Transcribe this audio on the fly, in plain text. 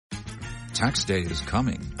Tax day is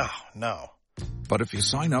coming. Oh, no. But if you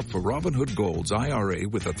sign up for Robinhood Gold's IRA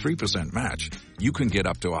with a 3% match, you can get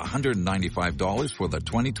up to $195 for the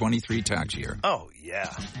 2023 tax year. Oh, yeah.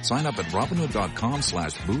 Sign up at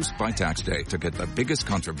Robinhood.com/boost by tax day to get the biggest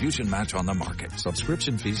contribution match on the market.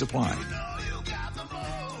 Subscription fees apply.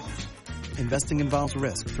 Investing involves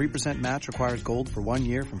risk. 3% match requires gold for 1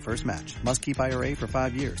 year from first match. Must keep IRA for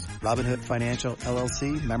 5 years. Robinhood Financial,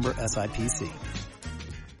 LLC, member SIPC.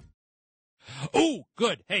 Oh,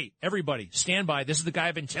 good. Hey, everybody, stand by. This is the guy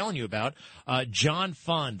I've been telling you about, John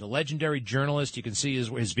Fund, the legendary journalist. You can see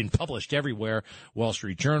has been published everywhere, Wall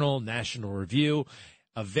Street Journal, National Review.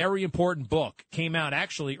 A very important book came out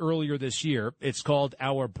actually earlier this year. It's called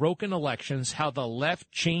Our Broken Elections, How the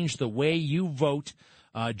Left Changed the Way You Vote.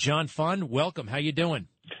 John Fund, welcome. How you doing?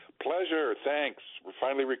 Pleasure. Thanks. We're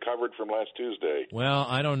finally recovered from last Tuesday. Well,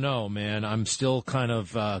 I don't know, man. I'm still kind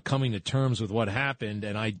of coming to terms with what happened,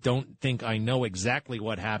 and I don't think I know exactly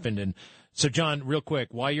what happened. And so, John, real quick,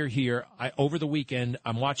 while you're here, over the weekend,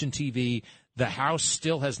 I'm watching TV. The House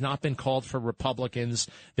still has not been called for Republicans.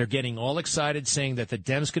 They're getting all excited, saying that the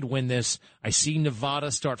Dems could win this. I see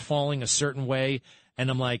Nevada start falling a certain way,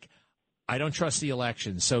 and I'm like, I don't trust the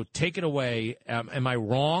election. So take it away. Am I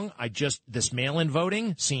wrong? This mail-in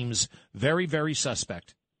voting seems very, very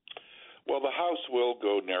suspect. Well, the House will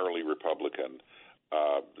go narrowly Republican.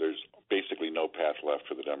 There's basically no path left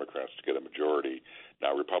for the Democrats to get a majority.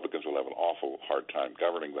 Now, Republicans will have an awful hard time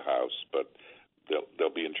governing the House, but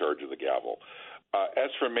they'll be in charge of the gavel.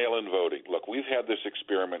 As for mail-in voting, look, we've had this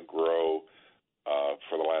experiment grow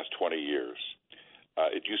for the last 20 years.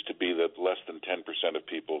 It used to be that less than 10% of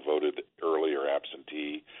people voted early or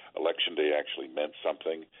absentee. Election day actually meant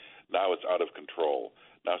something. Now it's out of control.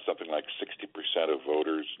 Now something like 60% of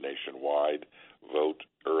voters nationwide vote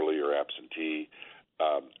early or absentee.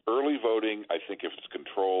 Early voting, I think if it's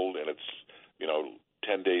controlled and it's,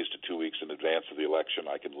 10 days to 2 weeks in advance of the election,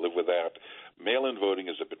 I can live with that. Mail-in voting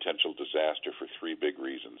is a potential disaster for three big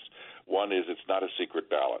reasons. One is it's not a secret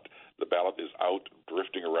ballot. The ballot is out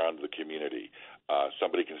drifting around the community.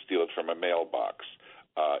 Somebody can steal it from a mailbox.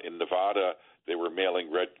 In Nevada, they were mailing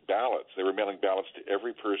red ballots. They were mailing ballots to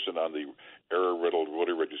every person on the error-riddled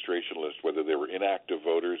voter registration list, whether they were inactive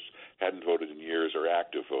voters, hadn't voted in years, or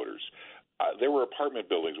active voters. There were apartment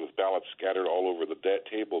buildings with ballots scattered all over the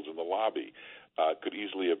tables in the lobby. Could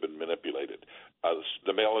easily have been manipulated.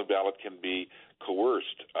 The mail-in ballot can be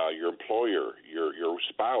coerced. Your employer, your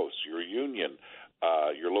spouse, your union,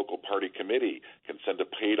 your local party committee can send a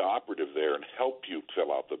paid operative there and help you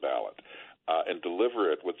fill out the ballot and deliver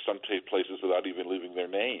it with some places without even leaving their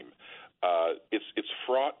name. It's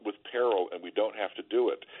fraught with peril, and we don't have to do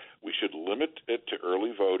it. We should limit it to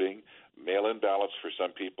early voting, mail-in ballots for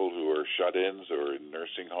some people who are shut-ins or in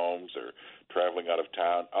nursing homes or traveling out of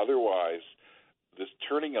town. Otherwise, this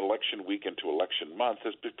turning election week into election month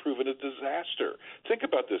has been proven a disaster. Think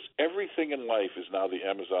about this. Everything in life is now the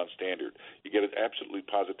Amazon standard. You get it absolutely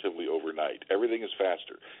positively overnight. Everything is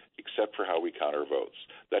faster, except for how we count our votes.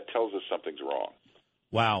 That tells us something's wrong.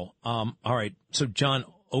 Wow. All right. So, John,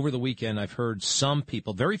 over the weekend, I've heard some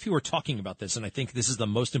people, very few are talking about this, and I think this is the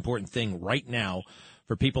most important thing right now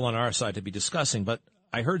for people on our side to be discussing. But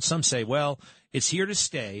I heard some say, well, it's here to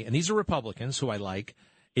stay, and these are Republicans who I like.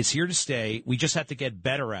 It's here to stay. We just have to get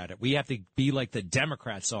better at it. We have to be like the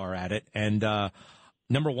Democrats are at it. And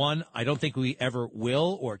number one, I don't think we ever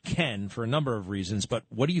will or can for a number of reasons. But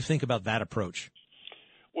what do you think about that approach?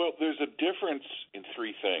 Well, there's a difference in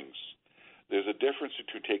three things. There's a difference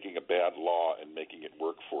between taking a bad law and making it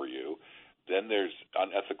work for you. Then there's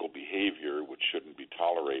unethical behavior, which shouldn't be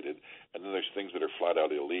tolerated. And then there's things that are flat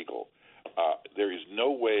out illegal. There is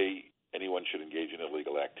no way anyone should engage in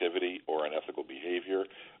illegal activity or unethical behavior,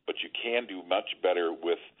 but you can do much better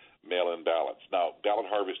with mail-in ballots. Now,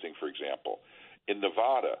 ballot harvesting, for example. In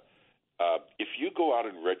Nevada, if you go out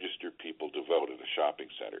and register people to vote at a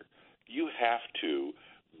shopping center, you have to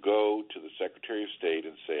go to the Secretary of State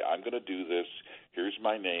and say, I'm going to do this. Here's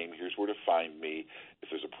my name. Here's where to find me. If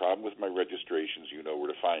there's a problem with my registrations, you know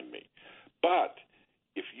where to find me. But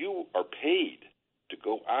if you are paid to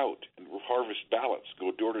go out and harvest ballots,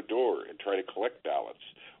 go door to door and try to collect ballots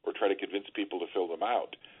or try to convince people to fill them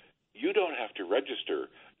out, you don't have to register.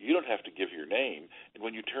 You don't have to give your name. And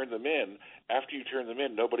when you turn them in, after you turn them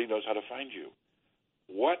in, nobody knows how to find you.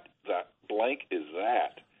 What the blank is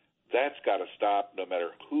that? That's got to stop no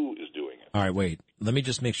matter who is doing it. All right, wait. Let me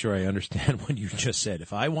just make sure I understand what you just said.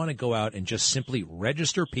 If I want to go out and just simply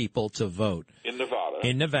register people to vote in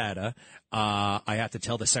Nevada, I have to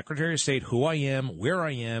tell the Secretary of State who I am, where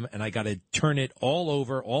I am, and I got to turn it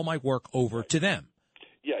all my work over to them.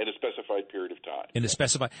 Yeah, in a specified period of time. In a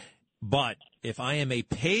specified. But if I am a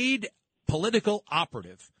paid political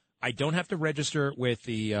operative, I don't have to register with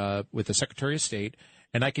the Secretary of State,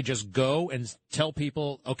 and I could just go and tell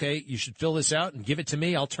people, okay, you should fill this out and give it to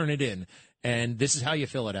me. I'll turn it in, and this is how you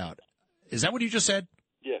fill it out. Is that what you just said?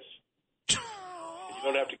 Yes. You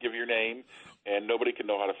don't have to give your name, and nobody can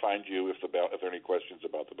know how to find you if there are any questions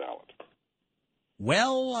about the ballot.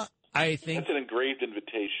 Well, I think that's an engraved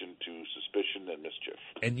invitation to suspicion and mischief.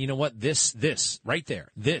 And you know what? This right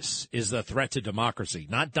there, this is the threat to democracy.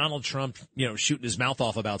 Not Donald Trump, shooting his mouth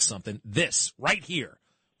off about something. This right here,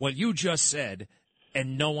 what you just said,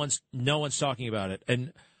 and no one's talking about it.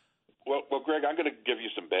 And well, Greg, I'm going to give you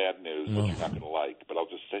some bad news that you're not going to like, but I'll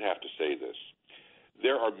just have to say this: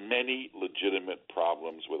 there are many legitimate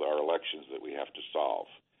problems with our elections that we have to solve,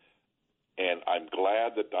 and I'm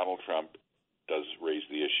glad that Donald Trump does raise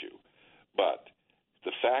the issue. But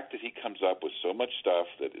the fact that he comes up with so much stuff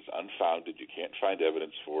that is unfounded, you can't find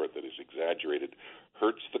evidence for it, that is exaggerated,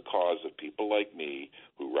 hurts the cause of people like me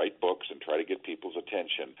who write books and try to get people's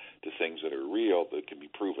attention to things that are real, that can be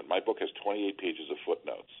proven. My book has 28 pages of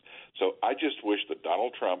footnotes. So I just wish that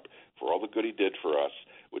Donald Trump, for all the good he did for us,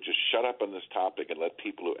 would just shut up on this topic and let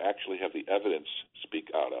people who actually have the evidence speak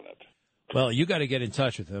out on it. Well, you got to get in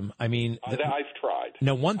touch with him. I mean, I've tried.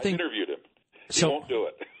 Now, one thing, I interviewed him. He won't do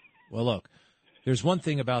it. Well, look, there's one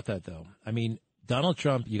thing about that, though. I mean, Donald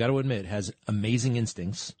Trump, you got to admit, has amazing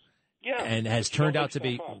instincts. Yeah, and has turned out to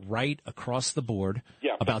be right across the board.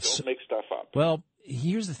 Yeah, but don't make stuff up. Well,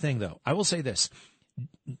 here's the thing, though. I will say this.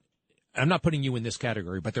 I'm not putting you in this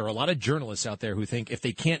category, but there are a lot of journalists out there who think if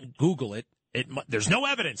they can't Google it, there's no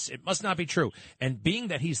evidence. It must not be true. And being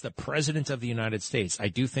that he's the president of the United States, I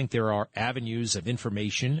do think there are avenues of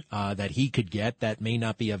information that he could get that may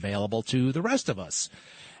not be available to the rest of us.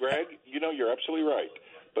 Greg, you're absolutely right.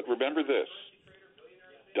 But remember this.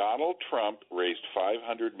 Donald Trump raised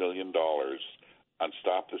 $500 million on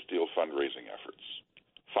Stop the Steal fundraising efforts.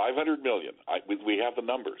 $500 million. We have the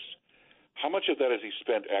numbers. How much of that has he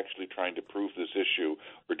spent actually trying to prove this issue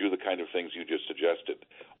or do the kind of things you just suggested?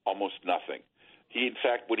 Almost nothing. In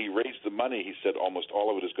fact, when he raised the money, he said almost all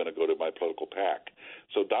of it is going to go to my political PAC.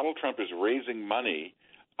 So Donald Trump is raising money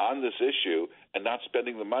on this issue and not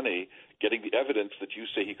spending the money getting the evidence that you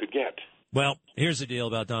say he could get. Well, here's the deal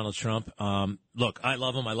about Donald Trump. Look, I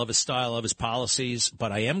love him. I love his style. I love his policies.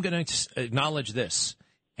 But I am going to acknowledge this.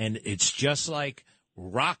 And it's just like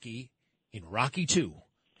Rocky in Rocky II.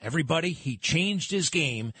 Everybody, he changed his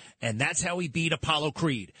game, and that's how he beat Apollo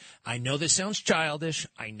Creed. I know this sounds childish.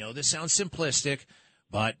 I know this sounds simplistic.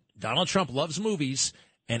 But Donald Trump loves movies,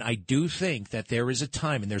 and I do think that there is a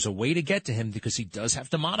time and there's a way to get to him because he does have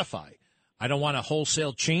to modify. I don't want a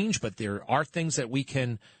wholesale change, but there are things that we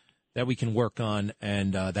can work on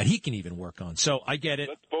and that he can even work on. So I get it.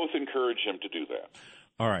 Let's both encourage him to do that.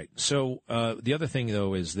 All right. So the other thing,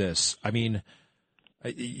 though, is this. I mean,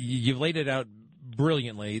 you've laid it out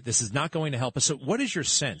brilliantly. This is not going to help us. So what is your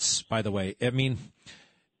sense, by the way? I mean,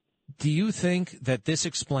 do you think that this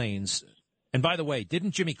explains, and by the way,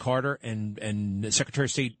 didn't Jimmy Carter and Secretary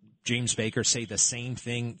of State James Baker say the same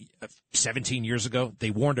thing 17 years ago?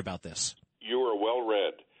 They warned about this. You are well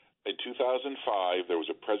read. In 2005, there was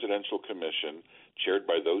a presidential commission chaired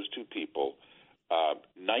by those two people.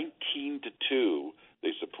 19-2,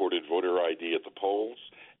 they supported voter ID at the polls,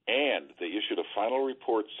 and they issued a final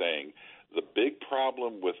report saying the big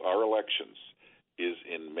problem with our elections is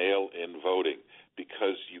in mail-in voting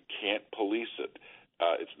because you can't police it.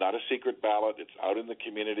 It's not a secret ballot. It's out in the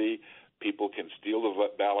community. People can steal the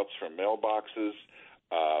ballots from mailboxes.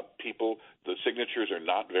 The signatures are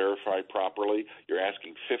not verified properly. You're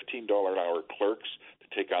asking $15 an hour clerks to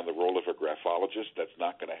take on the role of a graphologist. That's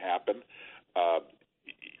not going to happen.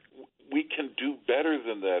 We can do better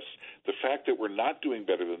than this. The fact that we're not doing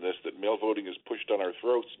better than this, that mail voting is pushed on our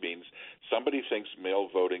throats, means somebody thinks mail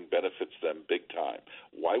voting benefits them big time.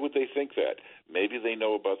 Why would they think that? Maybe they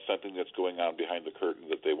know about something that's going on behind the curtain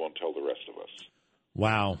that they won't tell the rest of us.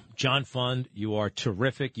 Wow. John Fund, you are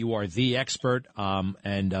terrific. You are the expert,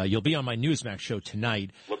 and you'll be on my Newsmax show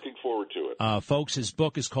tonight. Looking forward to it. Folks, his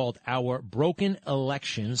book is called Our Broken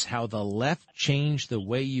Elections, How the Left Changed the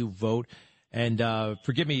Way You Vote. And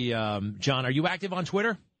forgive me, John, are you active on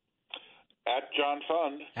Twitter? At John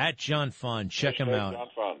Fund. At John Fund. Check him out. John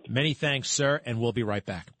Fund. Many thanks, sir, and we'll be right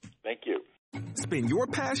back. Thank you. Spin your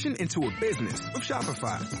passion into a business with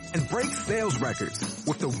Shopify and break sales records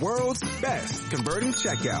with the world's best converting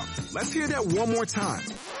checkout. Let's hear that one more time.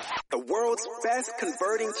 The world's best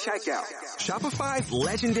converting checkout. Shopify's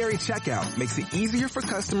legendary checkout makes it easier for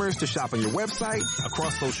customers to shop on your website,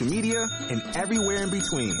 across social media, and everywhere in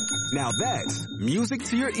between. Now that's music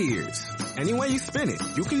to your ears. Any way you spin it,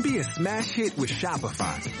 you can be a smash hit with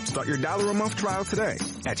Shopify. Start your $1 a month trial today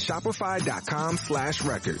at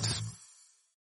shopify.com/records.